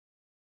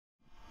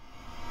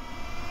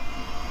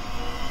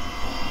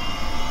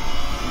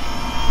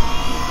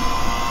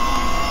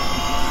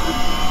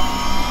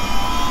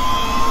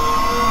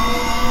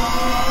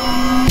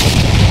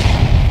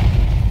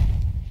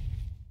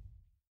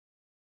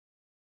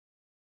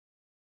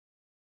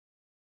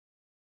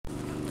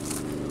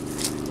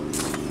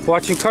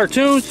Watching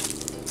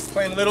cartoons.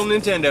 Playing Little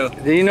Nintendo.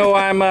 You know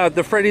I'm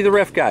the Freddy the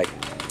Ref guy.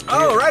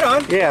 Oh, right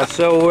on. Yeah,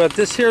 so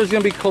this here is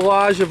going to be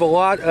collage of a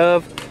lot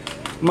of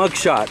mug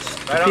shots.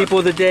 Right People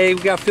of the day.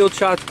 We got field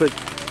shots, but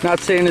not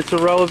saying it's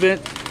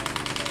irrelevant.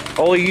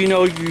 Only you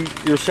know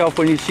yourself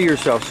when you see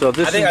yourself. So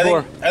this is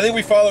more. I think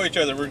we follow each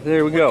other.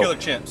 There we go. We're killer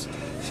chimps.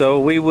 So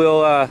we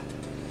will,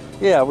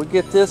 yeah, we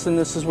get this, and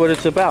this is what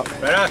it's about.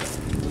 Right on.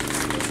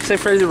 Say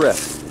Freddy the Ref.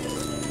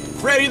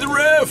 Freddy the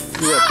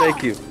Ref. Yeah,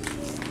 thank you.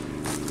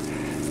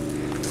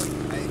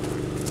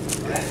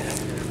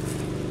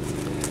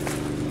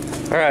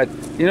 All right,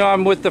 you know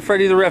I'm with the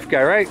Freddy the Ref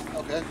guy, right?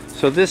 Okay.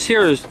 So this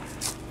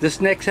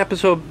next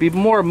episode will be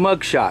more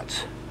mug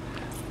shots.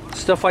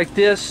 Stuff like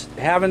this,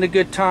 having a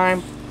good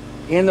time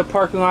in the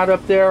parking lot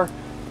up there.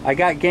 I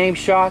got game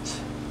shots,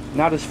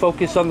 not as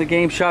focused on the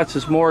game shots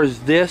as more as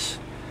this.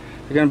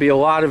 There's gonna be a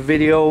lot of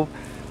video,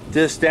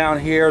 this down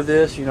here,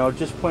 this, you know,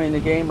 just playing the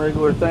game,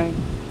 regular thing.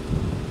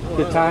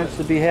 Good times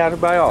to be had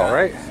by all,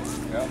 right?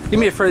 Yeah. Give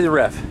me a Freddy the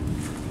Ref.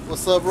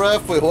 What's up,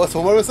 Ref? Wait, what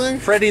was I saying?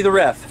 Freddy the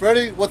Ref.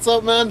 Freddy, what's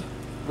up, man?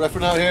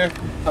 Refing out here,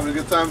 having a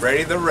good time.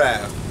 Freddy the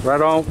Ref.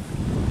 Right on.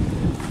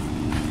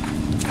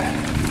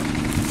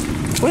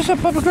 What's up,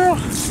 puppy girl?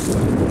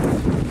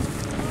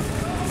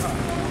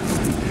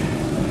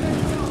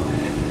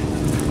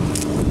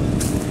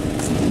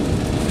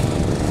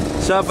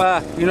 What's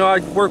up? You know I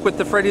work with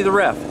the Freddy the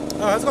Ref. Oh,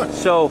 that's good.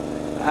 So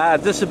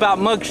this is about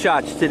mug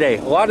shots today.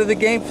 A lot of the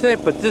game today,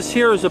 but this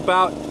here is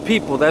about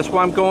people. That's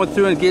why I'm going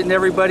through and getting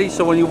everybody.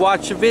 So when you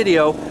watch the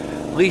video,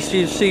 at least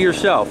you see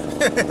yourself.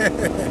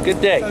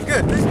 Good day. That's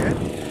good. Thank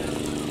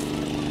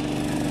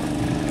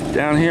you.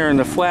 Down here in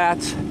the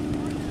flats.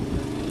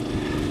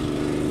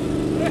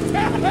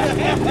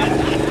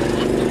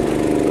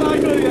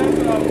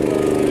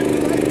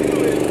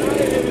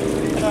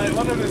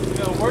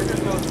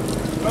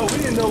 Bro, we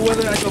didn't know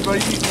whether I go, bro. You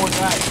need more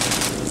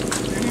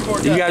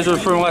guys. You guys are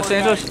from Los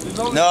Angeles?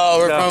 No,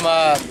 we're from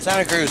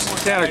Santa Cruz.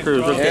 Santa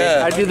Cruz, okay.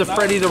 Yeah. I do the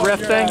Freddy the Ref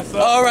thing.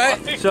 All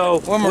right.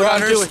 So We're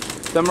Marauders.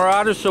 The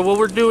Marauders. So what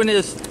we're doing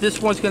is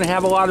this one's going to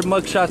have a lot of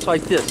mug shots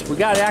like this. We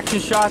got action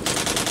shots,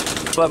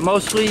 but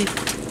mostly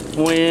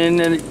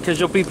because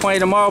you'll be playing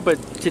tomorrow. But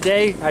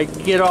today I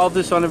get all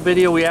this on a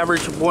video. We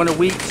average one a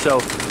week, so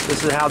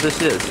this is how this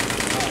is.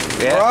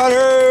 Yeah.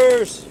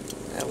 Marauders.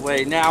 That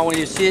way, now when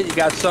you see it, you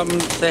got something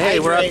to say. Hey,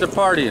 we're out there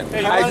partying.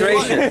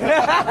 Hydration.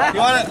 You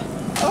want it?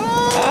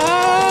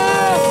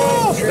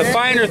 Oh, the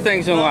finer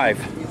things in life.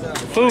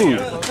 Food.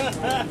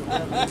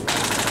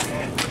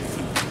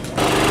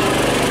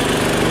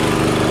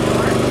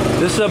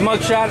 This is a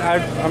mugshot. I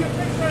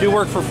do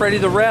work for Freddy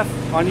the Ref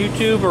on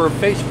YouTube or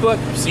Facebook.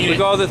 We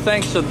got all the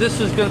things. So this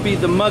is going to be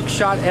the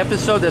mugshot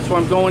episode. That's what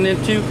I'm going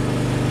into.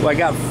 Well, I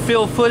got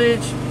fill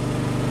footage.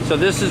 So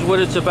this is what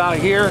it's about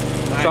here.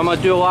 Nice. So I'm going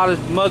to do a lot of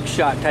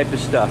mugshot type of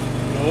stuff.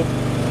 Nope.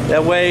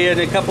 That way in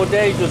a couple of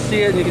days you'll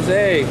see it and you can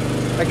say,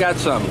 hey, I got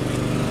something.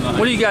 Nice.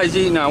 What are you guys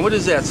eating now? What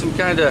is that? Some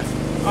kind of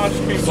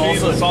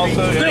salsa.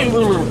 Cream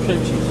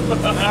cheese.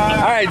 All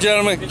right,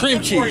 gentlemen,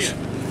 cream cheese.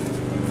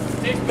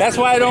 That's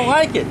why I don't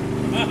like it.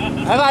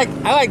 I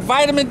like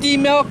vitamin D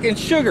milk and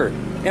sugar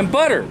and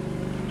butter.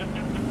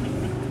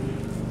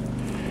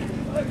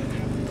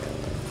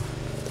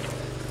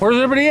 Where's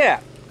everybody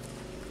at?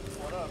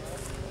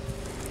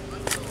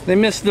 They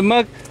missed the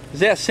mug. Is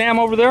that Sam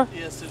over there?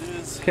 Yes, it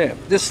is. Okay,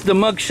 this is the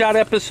mug shot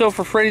episode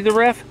for Freddy the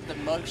Ref. The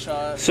mug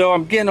shot. So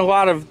I'm getting a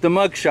lot of the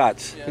mug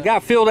shots. Yeah. We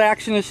got field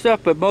action and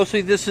stuff, but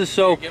mostly this is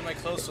so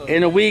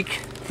in a week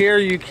here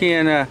you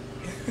can,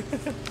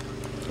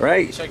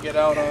 right? Check it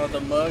out on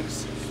the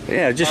mugs.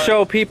 Yeah, just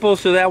show people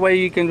so that way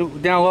you can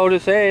download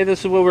it, say, hey, this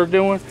is what we're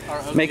doing.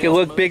 Make it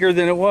look bigger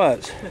than it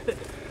was.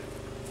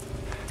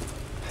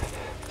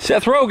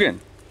 Seth Rogen.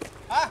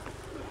 Ah.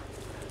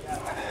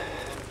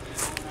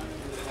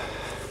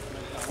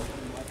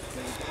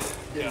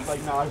 Never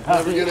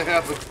gonna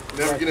happen.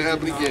 Never gonna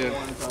happen again.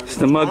 It's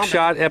the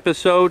mugshot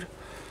episode.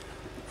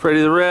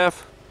 Freddy the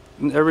Ref.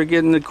 Ever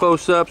getting the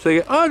close-up, so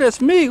you go, oh, that's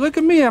me. Look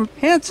at me. I'm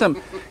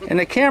handsome. And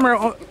the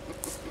camera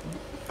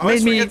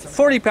made me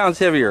 40 pounds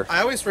heavier.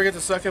 I always forget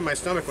to suck in my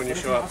stomach when you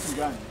show up.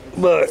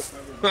 But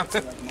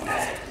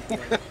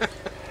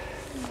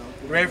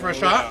Ready for a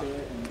shot?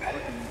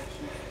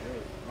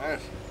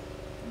 Nice.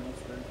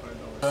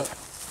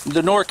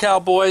 the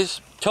NorCal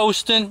boys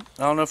toasting.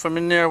 I don't know if I'm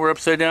in there. We're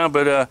upside down,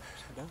 but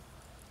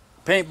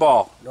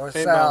paintball.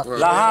 North-south.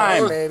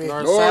 Laheim. Baby.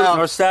 North-south.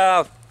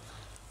 North-south.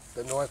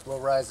 The North will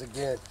rise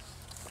again.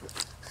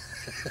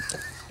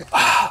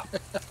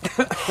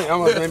 It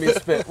almost made me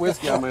spit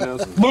whiskey on my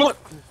nose.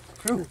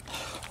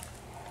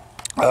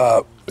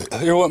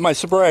 Here went my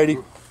sobriety.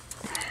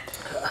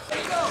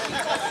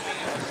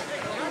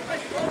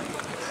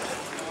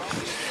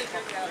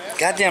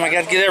 Goddamn, I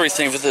got to get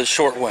everything for the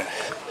short one.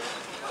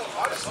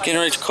 Getting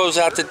ready to close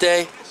out the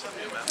day.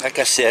 Like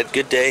I said,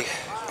 good day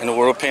in the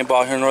world of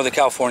paintball here in Northern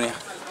California.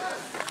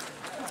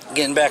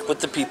 Getting back with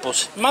the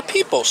peoples. My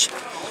peoples.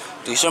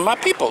 These are my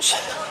peoples.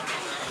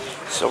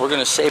 So we're going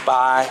to say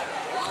bye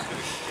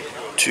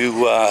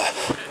to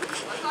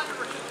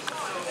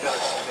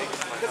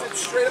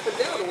straight up and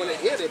down, and when it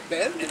hit, it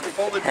bent.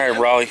 All right,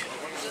 Raleigh.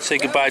 Say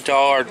goodbye to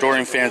all our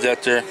Dorian fans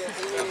out there.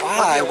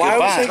 Why? Why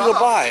would you say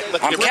goodbye?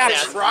 I'm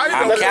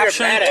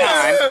capturing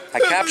time. I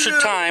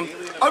captured time,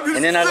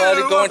 and then I let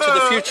it go into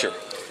the future.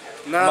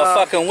 I'm a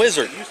fucking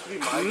wizard.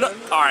 No,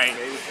 all right.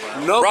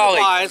 No Raleigh.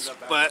 goodbyes,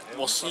 but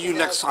we'll see you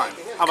next time.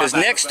 How about Because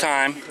that? next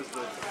time,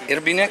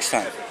 it'll be next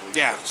time.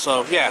 Yeah.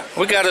 So yeah.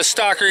 We got a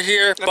stalker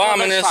here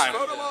bombing us.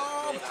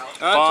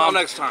 Until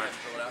next time.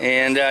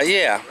 And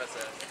yeah,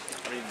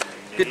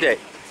 good day.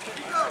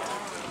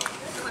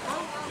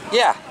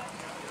 Yeah.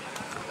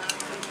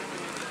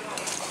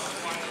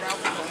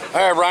 All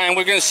right, Ryan,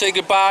 we're gonna say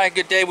goodbye.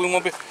 Good day. We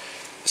won't be.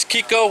 It's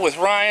Kikko with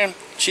Ryan,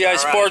 GI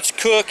Sports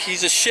cook.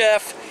 He's a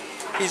chef.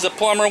 He's a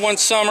plumber one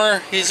summer.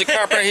 He's a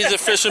carpenter. He's a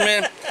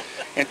fisherman.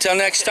 Until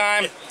next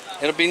time,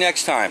 it'll be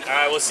next time. All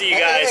right, we'll see you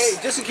guys.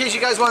 Hey, just in case you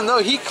guys want to know,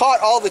 he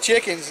caught all the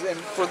chickens and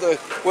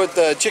with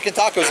the chicken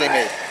tacos they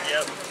made.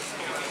 Yep.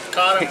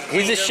 Caught him.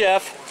 He's a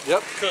chef.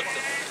 Yep. Cooked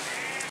him.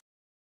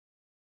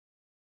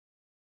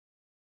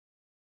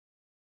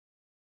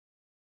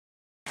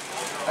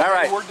 All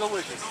right. We're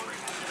delicious.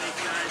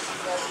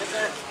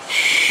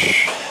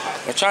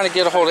 We're trying to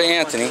get a hold of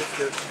Anthony.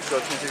 So it's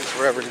gonna take us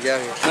forever to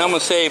get here. And I'm gonna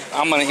say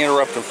I'm gonna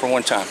interrupt him for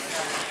one time,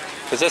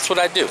 because that's what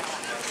I do.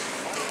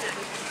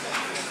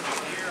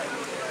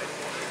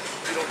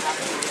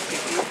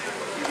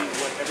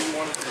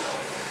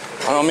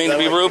 I don't mean to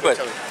be rude, but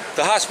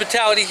the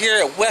hospitality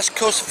here at West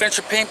Coast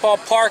Adventure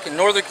Paintball Park in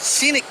northern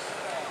scenic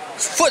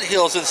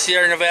foothills of the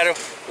Sierra Nevada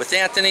with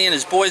Anthony and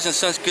his boys and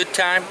sons. Good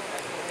time.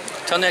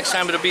 Till next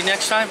time, it'll be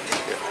next time.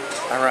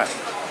 All right.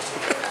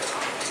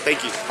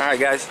 Thank you. All right,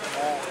 guys.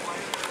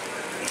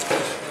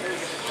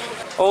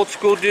 Old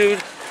school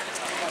dude.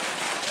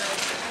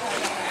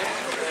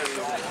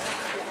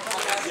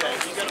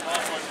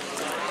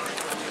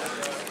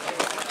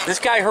 This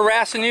guy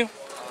harassing you?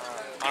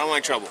 I don't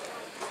like trouble.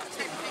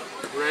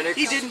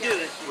 He didn't do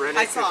it.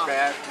 I saw.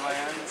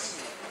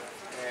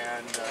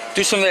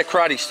 Do some of that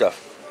karate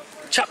stuff.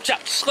 Chop,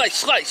 chop, slice,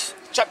 slice.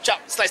 Chop, chop,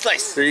 slice,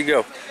 slice. There you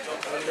go.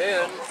 And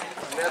then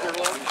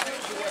Netherlands.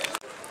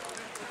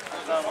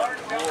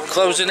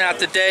 Closing out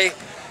the day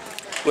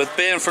with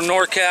Ben from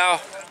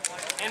NorCal.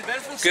 And Ben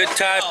from Good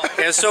time.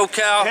 And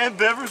SoCal. And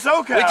Ben from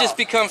SoCal. We just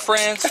become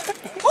friends.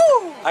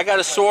 I got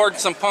a sword,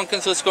 some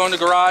pumpkins. Let's go in the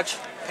garage.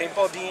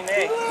 Paintball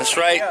DNA. That's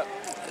right.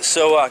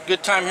 So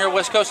good time here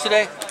West Coast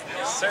today?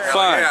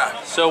 Fun.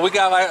 Yeah. So we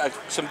got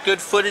some good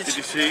footage. Did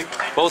you see?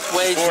 Both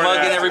ways, Before and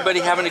mugging after. everybody,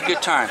 having a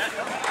good time.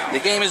 The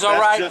game is all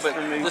That's right, just but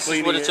for me this is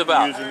cleaning what it's it,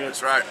 about. using it,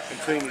 That's right. and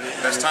cleaning it.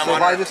 Best time on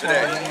buy earth this one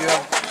today. and then you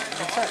have.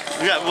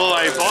 Yeah, well,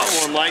 I bought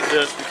one like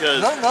this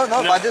because. No,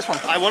 buy this one.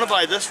 I want to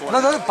buy this one.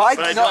 No, buy.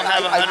 But I no, don't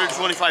have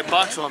 125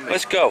 bucks on me.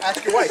 Let's go.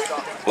 Ask your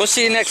wife. We'll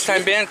see you next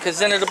time, Ben, because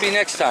then it'll be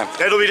next time.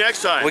 That'll be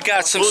next time. We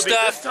got some Will it be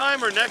stuff. this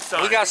time or next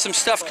time? We got some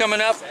stuff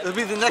coming up. It'll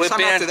be the next with time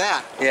Ben. after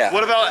that. Yeah.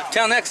 What about?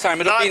 Till next time,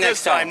 it'll Not be this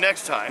next time.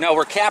 Next time. No,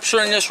 we're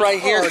capturing this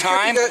right here, Oh,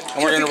 time, Jeffy got-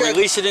 and we're going Jeffy to got-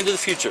 release it into the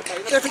future.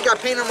 Jeffy got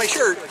paint on my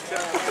shirt.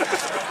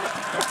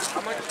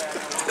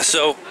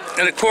 So,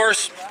 and of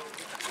course,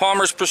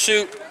 Palmer's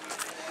Pursuit.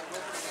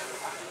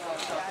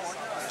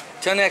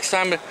 Till next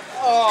time,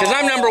 because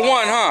I'm number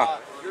one, huh?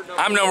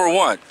 I'm number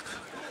one.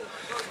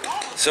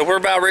 So we're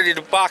about ready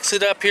to box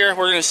it up here.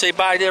 We're going to say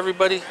bye to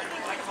everybody.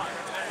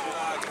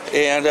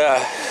 And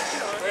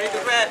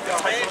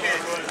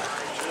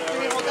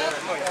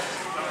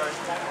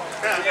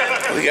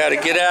we got to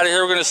get out of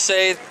here. We're going to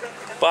say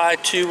bye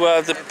to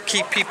the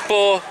key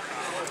people.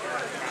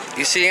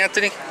 You see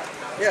Anthony?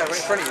 Yeah, right in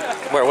front of you.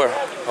 Where?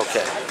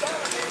 Okay.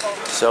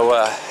 So,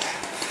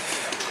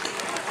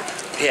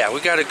 yeah, we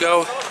got to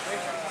go.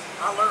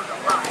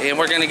 And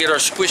we're going to get our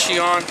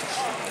squishy on.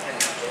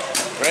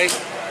 Right?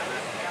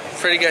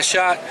 Freddy got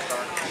shot.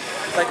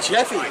 By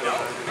Jeffy.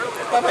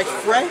 By my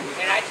friend.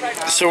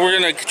 So we're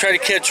going to try to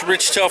catch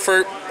Rich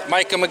Telford,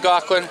 Micah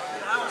McLaughlin.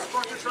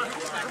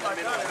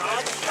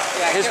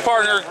 His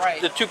partner,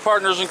 the two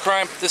partners in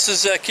crime. This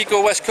is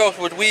Kikko West Coast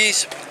with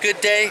Weeze.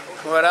 Good day.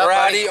 What up,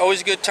 Rowdy,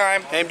 always a good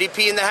time.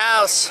 MDP in the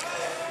house.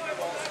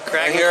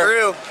 Cracking here.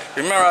 through.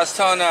 Remember I was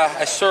telling,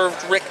 I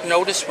served Rick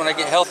notice when I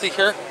get healthy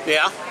here.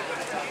 Yeah.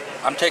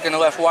 I'm taking the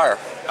left wire.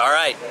 All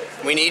right.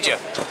 We need you.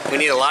 We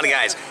need a lot of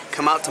guys.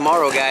 Come out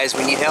tomorrow, guys.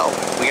 We need help.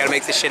 We got to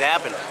make this shit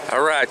happen.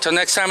 All right, till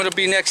next time, it'll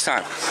be next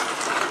time.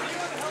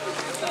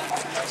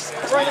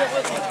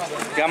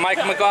 Got Mike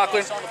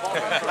McLaughlin,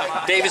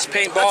 Davis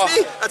Paintball.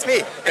 That's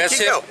me. That's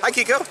Kikko. it. Hi,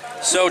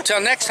 Kikko. So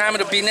till next time,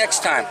 it'll be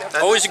next time.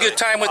 Always a good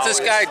time with this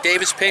guy,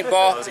 Davis It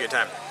Paintball. was a good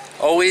time.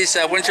 Always.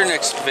 When's your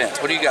next event?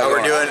 What do you got We're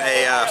going on? doing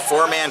a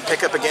four-man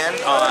pickup again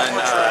on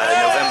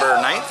November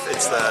 9th.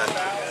 It's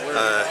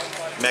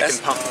the Mech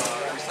and Pump.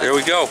 There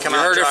we go. Come You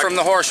out, heard it Jock. from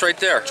the horse right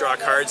there. Draw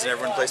cards and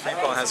everyone plays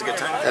paintball and has a good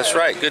time. That's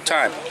right. Good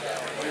time.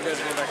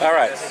 All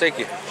right. Thank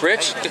you.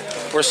 Rich,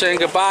 we're saying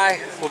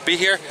goodbye. We'll be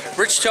here.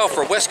 Rich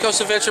Telford, West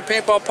Coast Adventure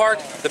Paintball Park.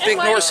 The big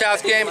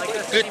North-South game.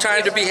 Good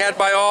time to be had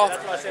by all.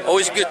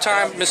 Always a good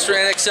time. Mr.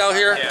 NXL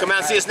here. Come out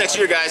and see us next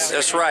year, guys.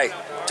 That's right.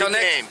 Till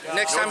Big game.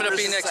 next time, North it'll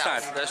be versus next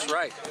South. time. That's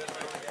right.